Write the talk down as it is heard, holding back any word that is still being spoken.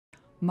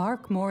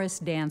Mark Morris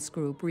Dance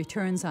Group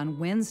returns on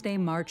Wednesday,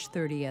 March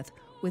 30th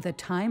with a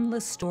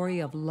timeless story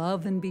of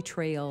love and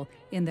betrayal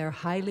in their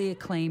highly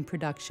acclaimed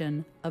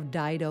production of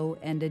Dido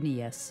and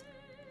Aeneas.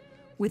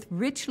 With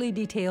richly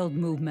detailed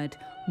movement,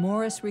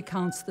 Morris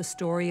recounts the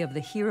story of the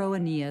hero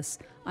Aeneas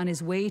on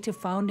his way to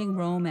founding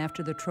Rome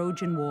after the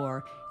Trojan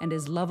War and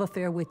his love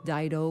affair with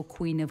Dido,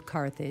 Queen of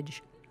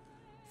Carthage.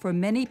 For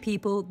many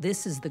people,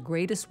 this is the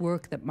greatest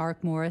work that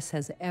Mark Morris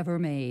has ever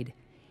made.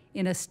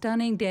 In a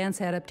stunning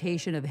dance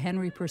adaptation of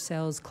Henry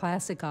Purcell's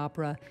classic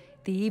opera,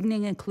 the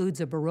evening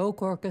includes a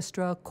Baroque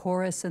orchestra,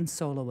 chorus, and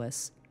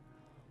soloists.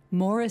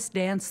 Morris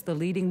danced the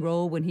leading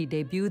role when he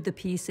debuted the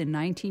piece in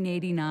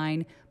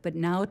 1989, but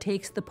now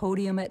takes the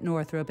podium at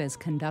Northrop as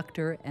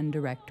conductor and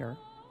director.